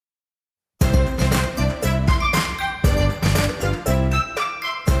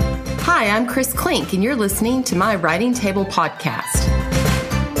Hi, I'm Chris Klink, and you're listening to my Writing Table podcast.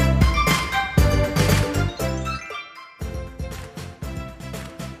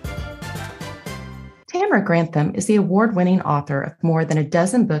 Tamara Grantham is the award-winning author of more than a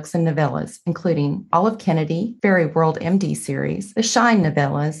dozen books and novellas, including Olive Kennedy, Fairy World MD series, the Shine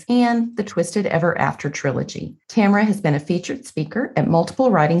novellas, and the Twisted Ever After trilogy. Tamara has been a featured speaker at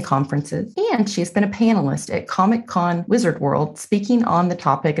multiple writing conferences, and she has been a panelist at Comic-Con Wizard World speaking on the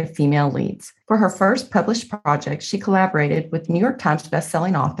topic of female leads. For her first published project, she collaborated with New York Times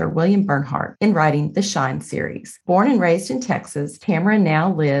bestselling author William Bernhardt in writing the Shine series. Born and raised in Texas, Tamara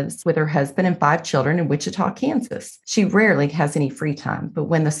now lives with her husband and 5 children in Wichita, Kansas. She rarely has any free time, but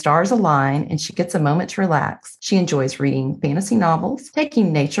when the stars align and she gets a moment to relax, she enjoys reading fantasy novels,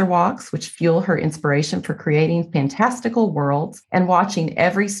 taking nature walks, which fuel her inspiration for creating fantastical worlds, and watching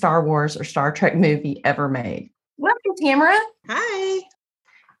every Star Wars or Star Trek movie ever made. Welcome, Tamara. Hi.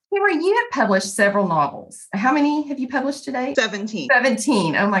 Tamara, you have published several novels. How many have you published today? 17.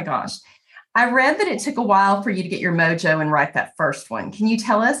 17. Oh my gosh. I read that it took a while for you to get your mojo and write that first one. Can you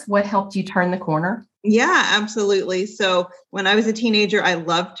tell us what helped you turn the corner? Yeah, absolutely. So when I was a teenager, I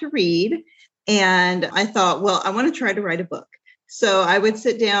loved to read. And I thought, well, I want to try to write a book. So I would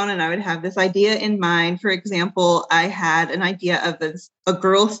sit down and I would have this idea in mind. For example, I had an idea of a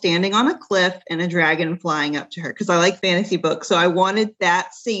girl standing on a cliff and a dragon flying up to her because I like fantasy books. So I wanted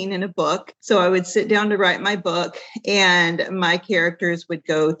that scene in a book. So I would sit down to write my book and my characters would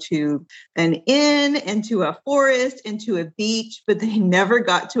go to an inn, into a forest, into a beach, but they never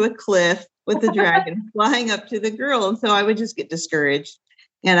got to a cliff with the dragon flying up to the girl. And so I would just get discouraged.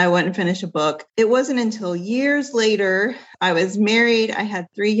 And I wouldn't finish a book. It wasn't until years later, I was married. I had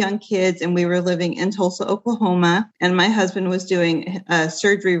 3 young kids and we were living in Tulsa, Oklahoma. And my husband was doing a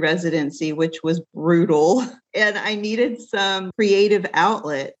surgery residency, which was brutal. And I needed some creative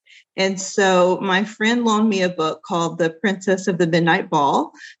outlet. And so my friend loaned me a book called The Princess of the Midnight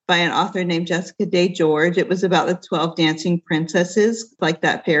Ball by an author named Jessica Day George. It was about the 12 dancing princesses, like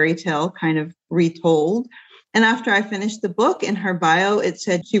that fairy tale kind of retold. And after I finished the book, in her bio, it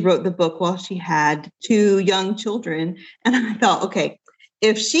said she wrote the book while she had 2 young children. And I thought, okay,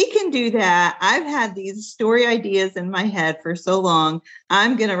 if she can do that, I've had these story ideas in my head for so long,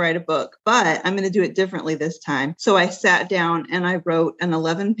 I'm going to write a book, but I'm going to do it differently this time. So I sat down and I wrote an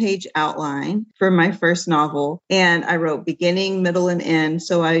 11-page outline for my first novel. And I wrote beginning, middle, and end.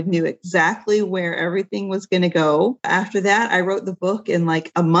 So I knew exactly where everything was going to go. After that, I wrote the book in like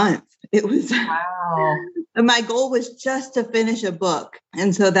a month. It was, wow. My goal was just to finish a book.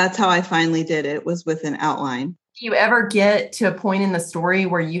 And so that's how I finally did it, was with an outline. Do you ever get to a point in the story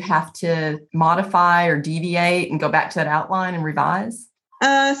where you have to modify or deviate and go back to that outline and revise?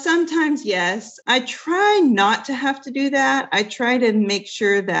 Sometimes, yes. I try not to have to do that. I try to make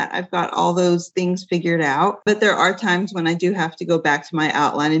sure that I've got all those things figured out. But there are times when I do have to go back to my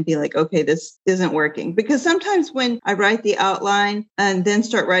outline and be like, okay, this isn't working. Because sometimes when I write the outline and then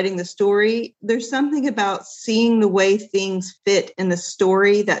start writing the story, there's something about seeing the way things fit in the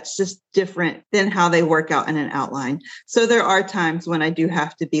story that's just different than how they work out in an outline. So there are times when I do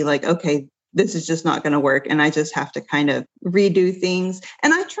have to be like, okay, this is just not going to work. And I just have to kind of redo things.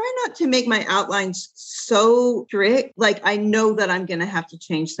 And I try not to make my outlines so strict. Like I know that I'm going to have to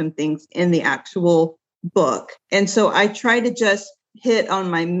change some things in the actual book. And so I try to just hit on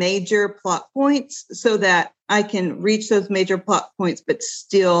my major plot points so that I can reach those major plot points, but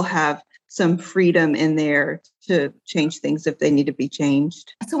still have some freedom in there to change things if they need to be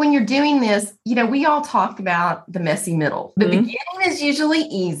changed. So when you're doing this, we all talk about the messy middle. The beginning is usually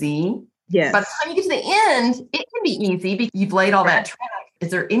easy. Yes. By the time you get to the end, it can be easy because you've laid all that track.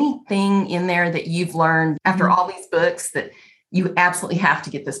 Is there anything in there that you've learned after all these books that you absolutely have to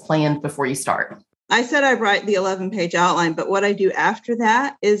get this planned before you start? I said I write the 11-page outline, but what I do after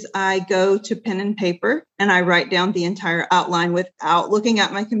that is I go to pen and paper and I write down the entire outline without looking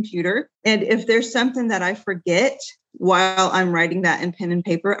at my computer. And if there's something that I forget while I'm writing that in pen and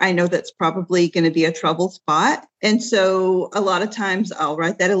paper, I know that's probably going to be a trouble spot. And so a lot of times I'll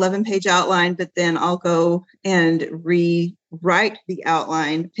write that 11-page outline, but then I'll go and rewrite the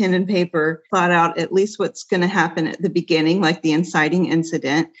outline, pen and paper, plot out at least what's going to happen at the beginning, like the inciting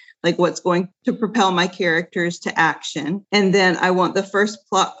incident, like what's going to propel my characters to action. And then I want the first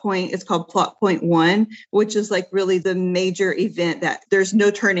plot point, it's called plot point 1, which is like really the major event that there's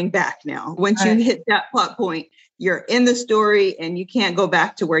no turning back now. Once you hit that plot point, you're in the story and you can't go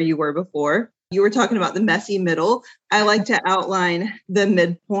back to where you were before. You were talking about the messy middle. I like to outline the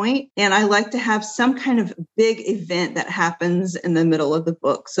midpoint, and I like to have some kind of big event that happens in the middle of the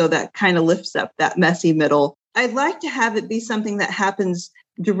book. So that kind of lifts up that messy middle. I'd like to have it be something that happens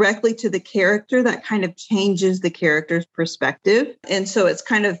directly to the character that kind of changes the character's perspective. And so it's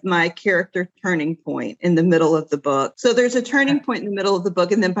kind of my character turning point in the middle of the book. So there's a turning point in the middle of the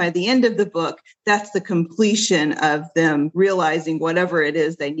book. And then by the end of the book, that's the completion of them realizing whatever it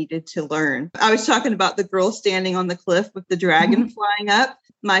is they needed to learn. I was talking about the girl standing on the cliff with the dragon flying up.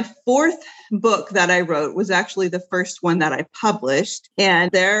 My fourth book that I wrote was actually the first one that I published. And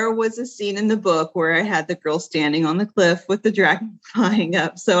there was a scene in the book where I had the girl standing on the cliff with the dragon flying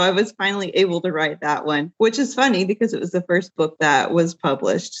up. So I was finally able to write that one, which is funny because it was the first book that was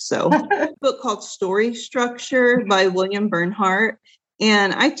published. So a book called Story Structure by William Bernhardt.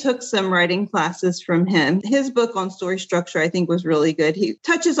 And I took some writing classes from him. His book on story structure, I think, was really good. He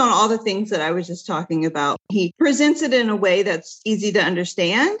touches on all the things that I was just talking about. He presents it in a way that's easy to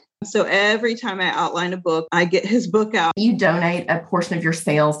understand. So every time I outline a book, I get his book out. You donate a portion of your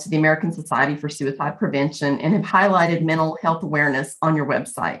sales to the American Society for Suicide Prevention and have highlighted mental health awareness on your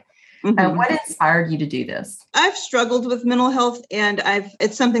website. What inspired you to do this? I've struggled with mental health, and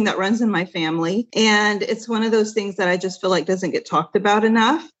it's something that runs in my family. And it's one of those things that I just feel like doesn't get talked about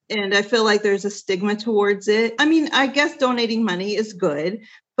enough. And I feel like there's a stigma towards it. I mean, I guess donating money is good,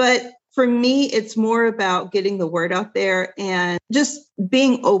 but for me, it's more about getting the word out there and just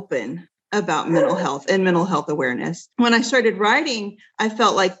being open about mental health and mental health awareness. When I started writing, I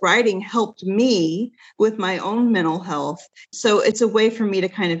felt like writing helped me with my own mental health. So it's a way for me to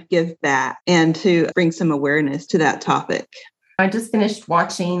kind of give back and to bring some awareness to that topic. I just finished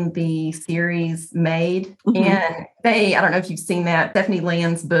watching the series Made, and I don't know if you've seen that, Stephanie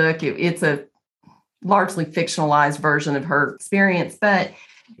Lynn's book. It's a largely fictionalized version of her experience, but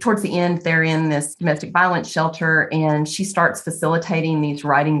towards the end, they're in this domestic violence shelter, and she starts facilitating these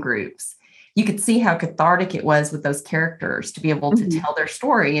writing groups. You could see how cathartic it was with those characters to be able to tell their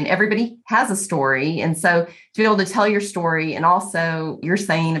story, and everybody has a story. And so to be able to tell your story, and also you're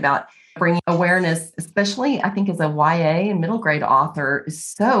saying about bringing awareness, especially I think as a YA and middle grade author, is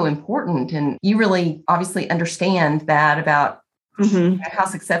so important. And you really obviously understand that about how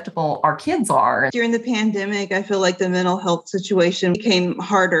susceptible our kids are. During the pandemic, I feel like the mental health situation became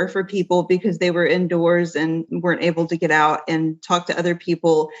harder for people because they were indoors and weren't able to get out and talk to other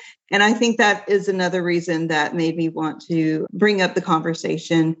people. And I think that is another reason that made me want to bring up the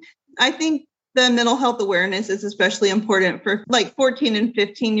conversation. I think the mental health awareness is especially important for like 14 and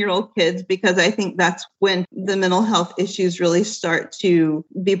 15-year-old kids, because I think that's when the mental health issues really start to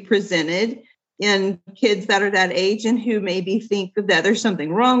be presented in kids that are that age and who maybe think that there's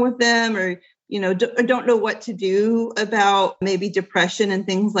something wrong with them, or, don't know what to do about maybe depression and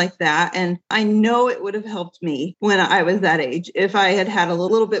things like that. And I know it would have helped me when I was that age if I had had a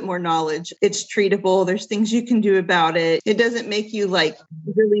little bit more knowledge. It's treatable. There's things you can do about it. It doesn't make you like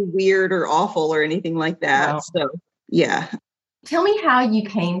really weird or awful or anything like that. Wow. So, yeah. Tell me how you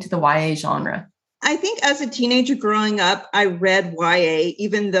came to the YA genre. I think as a teenager growing up, I read YA,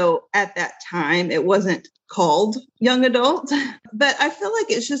 even though at that time it wasn't called young adult. But I feel like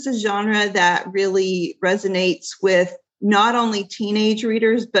it's just a genre that really resonates with not only teenage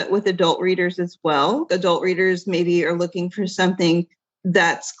readers, but with adult readers as well. Adult readers maybe are looking for something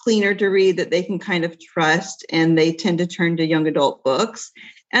that's cleaner to read, that they can kind of trust, and they tend to turn to young adult books.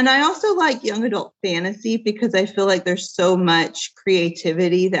 And I also like young adult fantasy because I feel like there's so much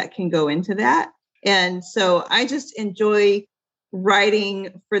creativity that can go into that. And so I just enjoy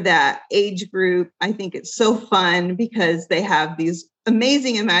writing for that age group. I think it's so fun because they have these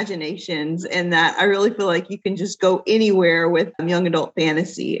amazing imaginations, and that I really feel like you can just go anywhere with young adult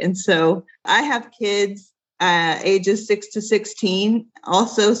fantasy. And so I have kids ages 6 to 16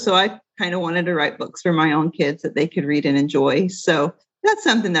 also. So I kind of wanted to write books for my own kids that they could read and enjoy. So that's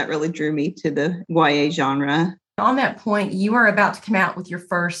something that really drew me to the YA genre. On that point, you are about to come out with your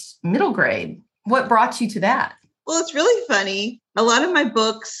first middle grade. What brought you to that? Well, it's really funny. A lot of my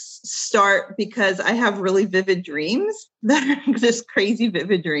books start because I have really vivid dreams that are just crazy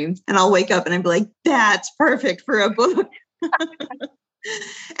vivid dreams. And I'll wake up and I'll be like, that's perfect for a book.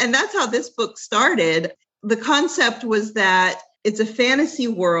 And that's how this book started. The concept was that it's a fantasy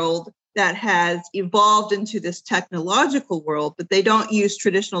world that has evolved into this technological world, but they don't use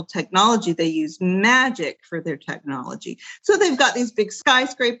traditional technology. They use magic for their technology. So they've got these big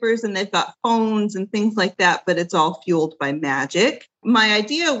skyscrapers and they've got phones and things like that, but it's all fueled by magic. My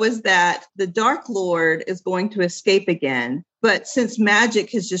idea was that the Dark Lord is going to escape again. But since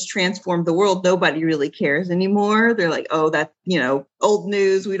magic has just transformed the world, nobody really cares anymore. They're like, oh, that's, old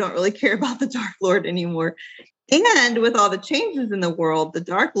news. We don't really care about the Dark Lord anymore. And with all the changes in the world, the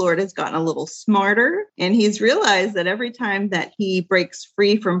Dark Lord has gotten a little smarter, and he's realized that every time that he breaks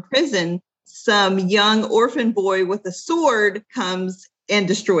free from prison, some young orphan boy with a sword comes and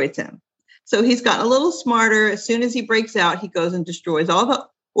destroys him. So he's gotten a little smarter. As soon as he breaks out, he goes and destroys all the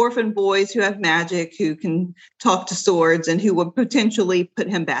orphan boys who have magic, who can talk to swords, and who would potentially put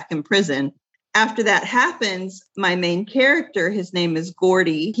him back in prison. After that happens, my main character, his name is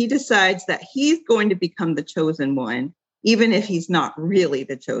Gordy, he decides that he's going to become the chosen one, even if he's not really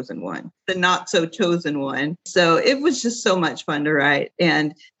the chosen one, the not so chosen one. So it was just so much fun to write.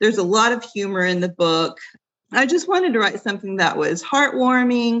 And there's a lot of humor in the book. I just wanted to write something that was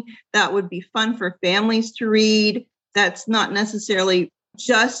heartwarming, that would be fun for families to read. That's not necessarily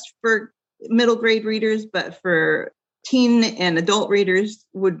just for middle grade readers, but for teen and adult readers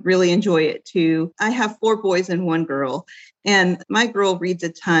would really enjoy it too. I have 4 boys and 1 girl, and my girl reads a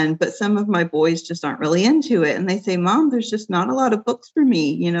ton, but some of my boys just aren't really into it. And they say, Mom, there's just not a lot of books for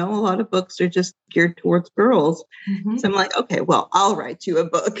me. You know, a lot of books are just geared towards girls. Mm-hmm. So I'm like, okay, well, I'll write you a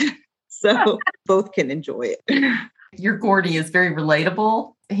book. So both can enjoy it. Your Gordy is very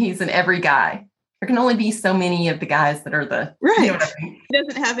relatable. He's an every guy. There can only be so many of the guys that are the right. You know what I mean? He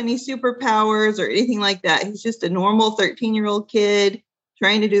doesn't have any superpowers or anything like that. He's just a normal 13-year-old kid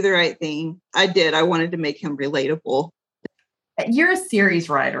trying to do the right thing. I wanted to make him relatable. You're a series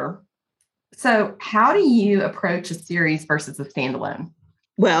writer. So how do you approach a series versus a standalone?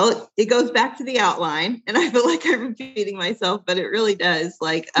 Well, it goes back to the outline, and I feel like I'm repeating myself, but it really does.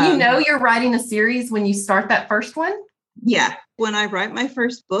 Like, you're writing a series when you start that first one? Yeah. When I write my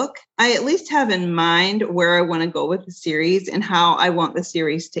first book, I at least have in mind where I want to go with the series and how I want the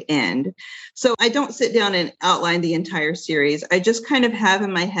series to end. So I don't sit down and outline the entire series. I just kind of have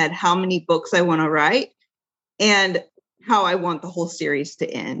in my head how many books I want to write and how I want the whole series to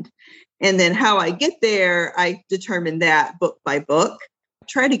end. And then how I get there, I determine that book by book.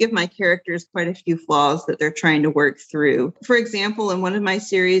 Try to give my characters quite a few flaws that they're trying to work through. For example, in one of my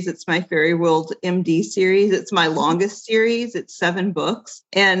series, it's my Fairy World MD series. It's my longest series. It's 7 books.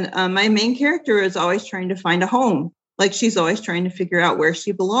 And my main character is always trying to find a home. Like, she's always trying to figure out where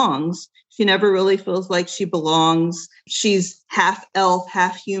she belongs. She never really feels like she belongs. She's half elf,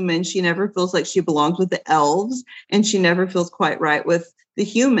 half human. She never feels like she belongs with the elves, and she never feels quite right with the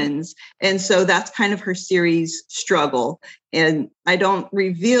humans. And so that's kind of her series struggle. And I don't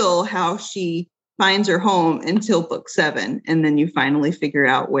reveal how she finds her home until book 7. And then you finally figure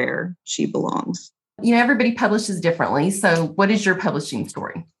out where she belongs. You know, everybody publishes differently. So what is your publishing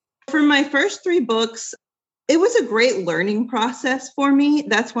story? For my first 3 books, it was a great learning process for me.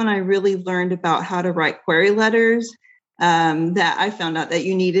 That's when I really learned about how to write query letters, that I found out that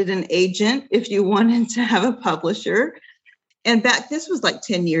you needed an agent if you wanted to have a publisher. And this was like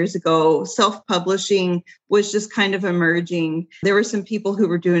 10 years ago, self-publishing was just kind of emerging. There were some people who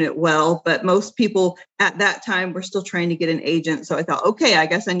were doing it well, but most people at that time were still trying to get an agent. So I thought, okay, I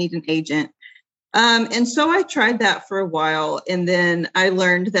guess I need an agent. And so I tried that for a while. And then I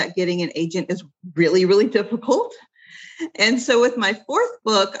learned that getting an agent is really, really difficult. And so with my 4th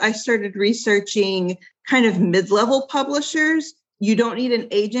book, I started researching kind of mid-level publishers. You don't need an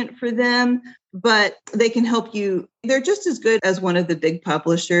agent for them, but they can help you. They're just as good as one of the big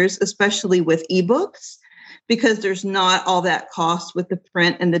publishers, especially with ebooks, because there's not all that cost with the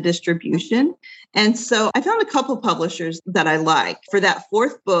print and the distribution. And so I found a couple publishers that I like. For that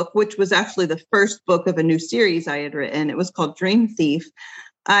 4th book, which was actually the first book of a new series I had written, it was called Dream Thief.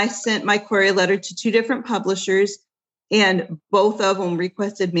 I sent my query letter to 2 different publishers, and both of them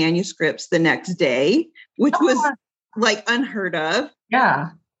requested manuscripts the next day, which was like unheard of.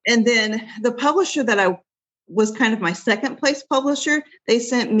 Yeah. And then the publisher that I was kind of my second place publisher, they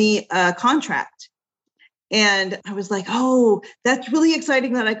sent me a contract. And I was like, oh, that's really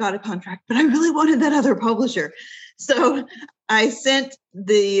exciting that I got a contract, but I really wanted that other publisher. So I sent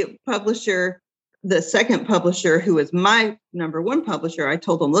the publisher, the second publisher, who was my number 1 publisher. I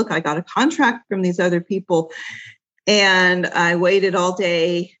told them, look, I got a contract from these other people. And I waited all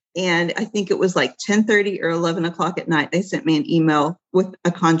day. And I think it was like 10:30 or 11 o'clock at night. They sent me an email with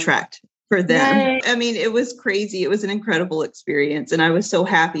a contract for them. Yay. I mean, it was crazy. It was an incredible experience. And I was so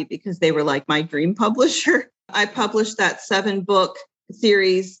happy because they were like my dream publisher. I published that 7-book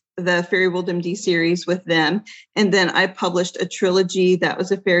series, the Fairy World MD series, with them. And then I published a trilogy that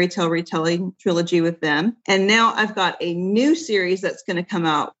was a fairy tale retelling trilogy with them. And now I've got a new series that's going to come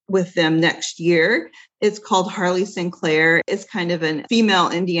out with them next year. It's called Harley Sinclair. It's kind of a female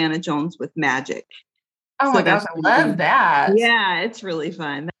Indiana Jones with magic. Oh my gosh, I love that. Yeah, it's really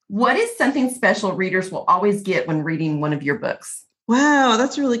fun. What is something special readers will always get when reading one of your books? Wow,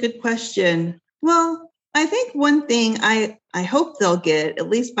 that's a really good question. Well, I think one thing I hope they'll get, at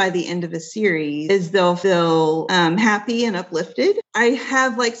least by the end of a series, is they'll feel happy and uplifted. I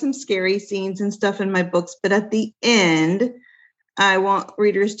have like some scary scenes and stuff in my books, but at the end, I want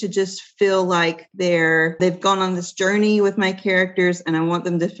readers to just feel like they've gone on this journey with my characters, and I want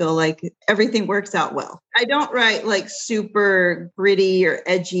them to feel like everything works out well. I don't write like super gritty or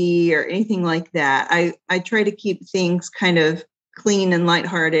edgy or anything like that. I try to keep things kind of clean and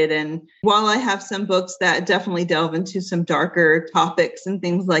lighthearted. And while I have some books that definitely delve into some darker topics and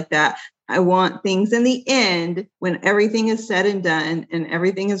things like that, I want things in the end, when everything is said and done and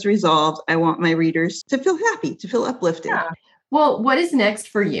everything is resolved, I want my readers to feel happy, to feel uplifted. Yeah. Well, what is next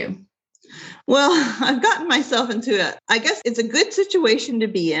for you? Well, I've gotten myself into I guess it's a good situation to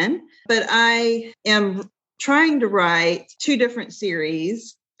be in, but I am trying to write 2 different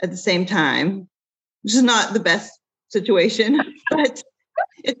series at the same time, which is not the best situation, but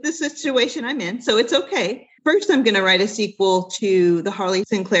it's the situation I'm in. So it's okay. First, I'm going to write a sequel to the Harley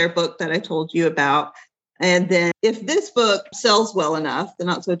Sinclair book that I told you about. And then if this book sells well enough, the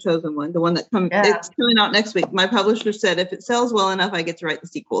Not So Chosen one, the one that it's coming out next week, my publisher said, if it sells well enough, I get to write the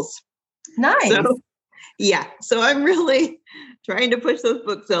sequels. Nice. So, yeah. So I'm really trying to push those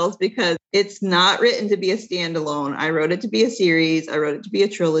book sales because it's not written to be a standalone. I wrote it to be a series. I wrote it to be a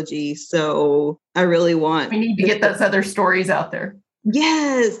trilogy. So I really want... We need to get those other stories out there.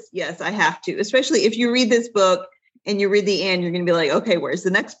 Yes, I have to, especially if you read this book and you read the end, you're going to be like, okay, where's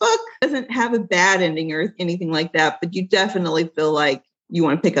the next book? It doesn't have a bad ending or anything like that, but you definitely feel like you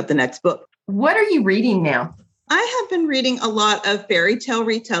want to pick up the next book. What are you reading now? I have been reading a lot of fairy tale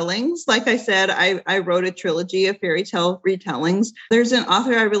retellings. Like I said, I wrote a trilogy of fairy tale retellings. There's an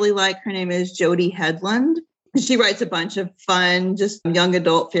author I really like. Her name is Jodi Headland. She writes a bunch of fun, just young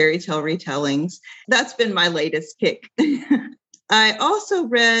adult fairy tale retellings. That's been my latest kick. I also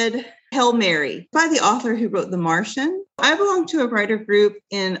read Hail Mary by the author who wrote The Martian. I belong to a writer group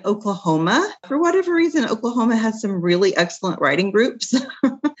in Oklahoma. For whatever reason, Oklahoma has some really excellent writing groups.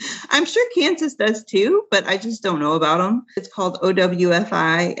 I'm sure Kansas does too, but I just don't know about them. It's called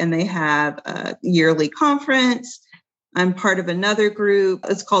OWFI, and they have a yearly conference. I'm part of another group.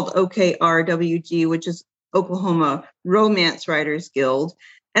 It's called OKRWG, which is Oklahoma Romance Writers Guild.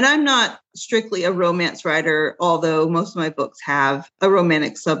 And I'm not strictly a romance writer, although most of my books have a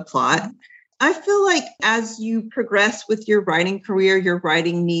romantic subplot. I feel like as you progress with your writing career, your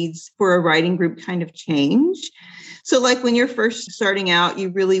writing needs for a writing group kind of change. So like when you're first starting out, you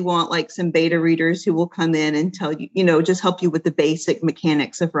really want like some beta readers who will come in and tell you, just help you with the basic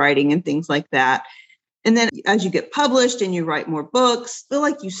mechanics of writing and things like that. And then as you get published and you write more books, feel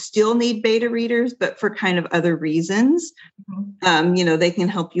like you still need beta readers, but for kind of other reasons. Mm-hmm. They can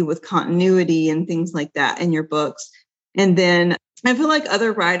help you with continuity and things like that in your books. And then I feel like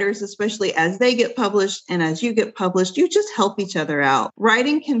other writers, especially as they get published and as you get published, you just help each other out.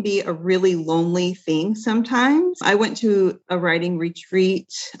 Writing can be a really lonely thing sometimes. I went to a writing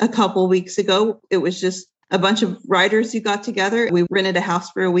retreat a couple weeks ago. It was just a bunch of writers who got together. We rented a house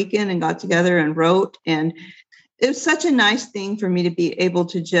for a weekend and got together and wrote. And it was such a nice thing for me to be able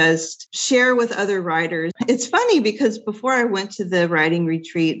to just share with other writers. It's funny because before I went to the writing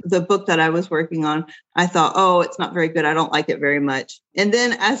retreat, the book that I was working on, I thought, oh, it's not very good. I don't like it very much. And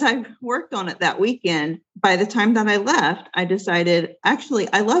then as I worked on it that weekend, by the time that I left, I decided, actually,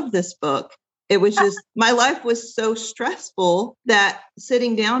 I love this book. It was just, my life was so stressful that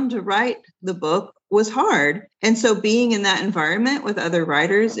sitting down to write the book was hard. And so being in that environment with other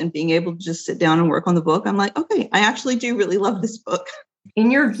writers and being able to just sit down and work on the book, I'm like, okay, I actually do really love this book.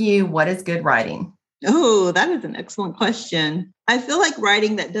 In your view, what is good writing? Oh, that is an excellent question. I feel like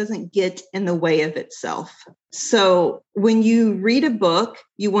writing that doesn't get in the way of itself. So when you read a book,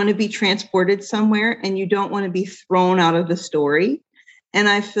 you want to be transported somewhere and you don't want to be thrown out of the story. And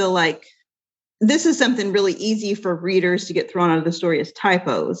I feel like this is something really easy for readers to get thrown out of the story is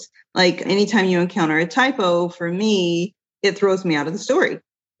typos. Like anytime you encounter a typo, for me, it throws me out of the story.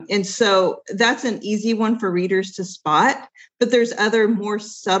 And so that's an easy one for readers to spot. But there's other more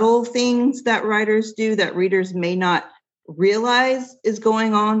subtle things that writers do that readers may not realize is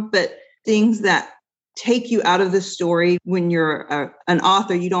going on, but things that take you out of the story. When you're an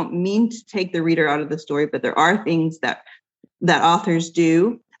author, you don't mean to take the reader out of the story, but there are things that authors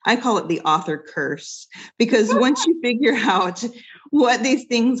do. I call it the author curse, because once you figure out what these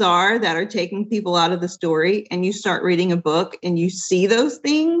things are that are taking people out of the story and you start reading a book and you see those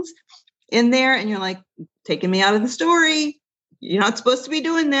things in there and you're like, taking me out of the story. You're not supposed to be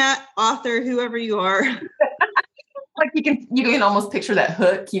doing that, author, whoever you are. Like you can almost picture that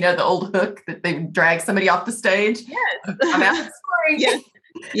hook, the old hook that they drag somebody off the stage. Yes. I'm out of the story. Yes.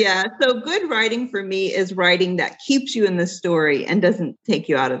 Yeah. So good writing for me is writing that keeps you in the story and doesn't take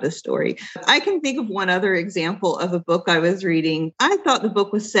you out of the story. I can think of one other example of a book I was reading. I thought the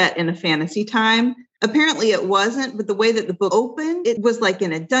book was set in a fantasy time. Apparently it wasn't, but the way that the book opened, it was like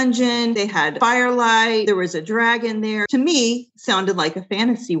in a dungeon. They had firelight. There was a dragon there. To me, sounded like a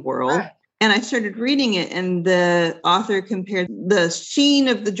fantasy world. Right. And I started reading it, and the author compared the sheen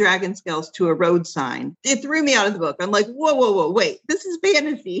of the dragon scales to a road sign. It threw me out of the book. I'm like, whoa, whoa, whoa, wait, this is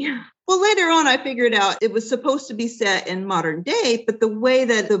fantasy. Well, later on, I figured out it was supposed to be set in modern day, but the way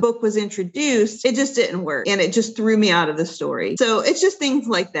that the book was introduced, it just didn't work. And it just threw me out of the story. So it's just things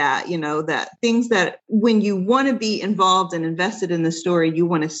like that, that things that when you want to be involved and invested in the story, you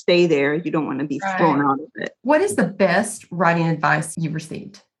want to stay there. You don't want to be thrown out of it. What is the best writing advice you've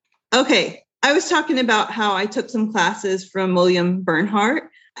received? Okay. I was talking about how I took some classes from William Bernhardt.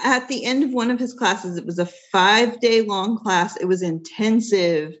 At the end of one of his classes, it was a 5-day long class. It was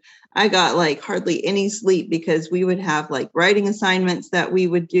intensive. I got like hardly any sleep because we would have like writing assignments that we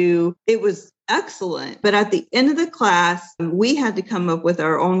would do. It was excellent. But at the end of the class, we had to come up with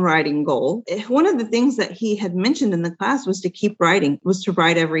our own writing goal. One of the things that he had mentioned in the class was to keep writing, was to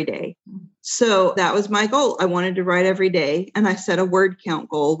write every day. So that was my goal. I wanted to write every day. And I set a word count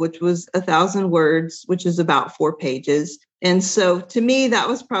goal, which was 1,000 words, which is about 4 pages. And so to me, that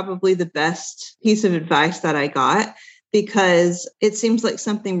was probably the best piece of advice that I got, because it seems like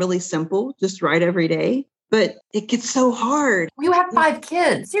something really simple, just write every day, but it gets so hard. You have 5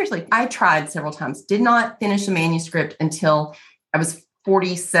 kids. Seriously, I tried several times, did not finish a manuscript until I was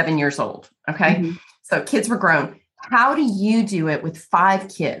 47 years old. Okay. Mm-hmm. So kids were grown. How do you do it with 5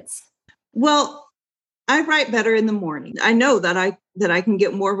 kids? Well, I write better in the morning. I know that I can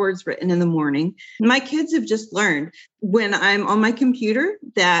get more words written in the morning. My kids have just learned when I'm on my computer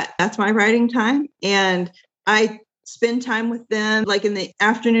that's my writing time. And I spend time with them like in the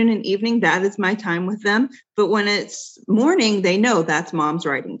afternoon and evening. That is my time with them. But when it's morning, they know that's mom's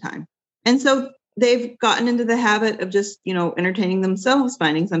writing time. And so they've gotten into the habit of just, entertaining themselves,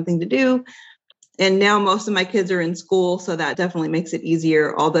 finding something to do. And now most of my kids are in school, so that definitely makes it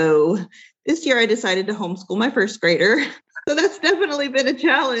easier. Although this year I decided to homeschool my first grader. So that's definitely been a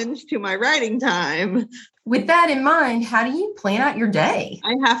challenge to my writing time. With that in mind, how do you plan out your day?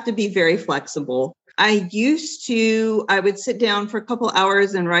 I have to be very flexible. I would sit down for a couple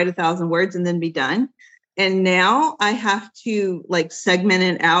hours and write 1,000 words and then be done. And now I have to segment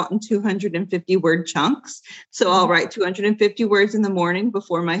it out in 250 word chunks. So I'll write 250 words in the morning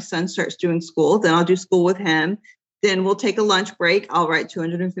before my son starts doing school. Then I'll do school with him. Then we'll take a lunch break. I'll write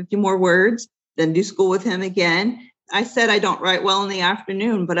 250 more words, then do school with him again. I said I don't write well in the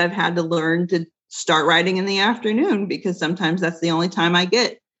afternoon, but I've had to learn to start writing in the afternoon because sometimes that's the only time I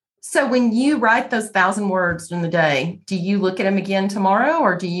get. So when you write those 1,000 words in the day, do you look at them again tomorrow,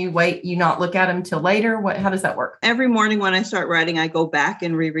 or do you not look at them till later? How does that work? Every morning when I start writing, I go back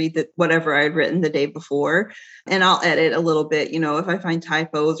and reread whatever I had written the day before, and I'll edit a little bit. If I find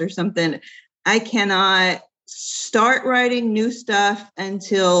typos or something, I cannot start writing new stuff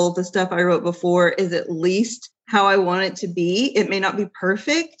until the stuff I wrote before is at least how I want it to be. It may not be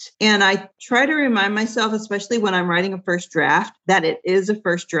perfect. And I try to remind myself, especially when I'm writing a first draft, that it is a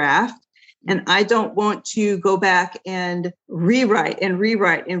first draft. And I don't want to go back and rewrite and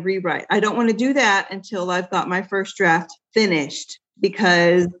rewrite and rewrite. I don't want to do that until I've got my first draft finished,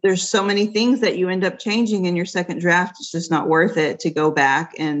 because there's so many things that you end up changing in your second draft. It's just not worth it to go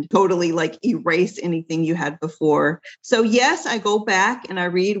back and totally erase anything you had before. So yes, I go back and I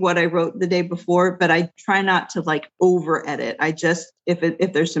read what I wrote the day before, but I try not to over edit. I just,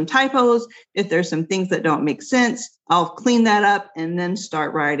 if there's some typos, if there's some things that don't make sense, I'll clean that up and then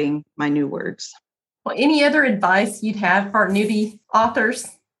start writing my new words. Well, any other advice you'd have for our newbie authors?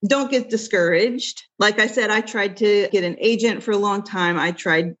 Don't get discouraged. Like I said, I tried to get an agent for a long time. I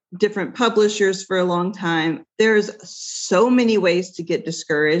tried different publishers for a long time. There's so many ways to get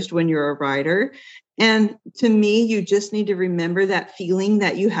discouraged when you're a writer. And to me, you just need to remember that feeling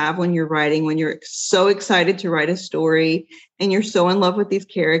that you have when you're writing, when you're so excited to write a story and you're so in love with these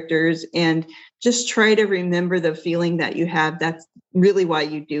characters, and just try to remember the feeling that you have. That's really why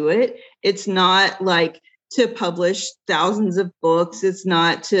you do it. It's not to publish thousands of books. It's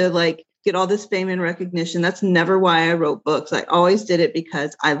not to get all this fame and recognition. That's never why I wrote books. I always did it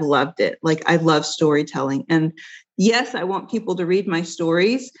because I loved it. I love storytelling. And yes, I want people to read my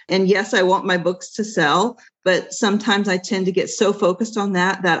stories. And yes, I want my books to sell. But sometimes I tend to get so focused on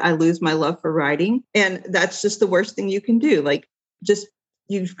that I lose my love for writing. And that's just the worst thing you can do.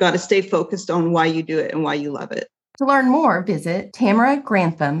 You've got to stay focused on why you do it and why you love it. To learn more, visit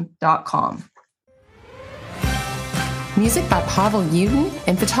tamaragrantham.com. music by Pavel Uden,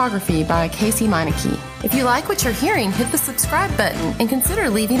 and photography by Casey Meineke. If you like what you're hearing, hit the subscribe button and consider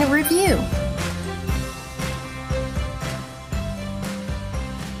leaving a review.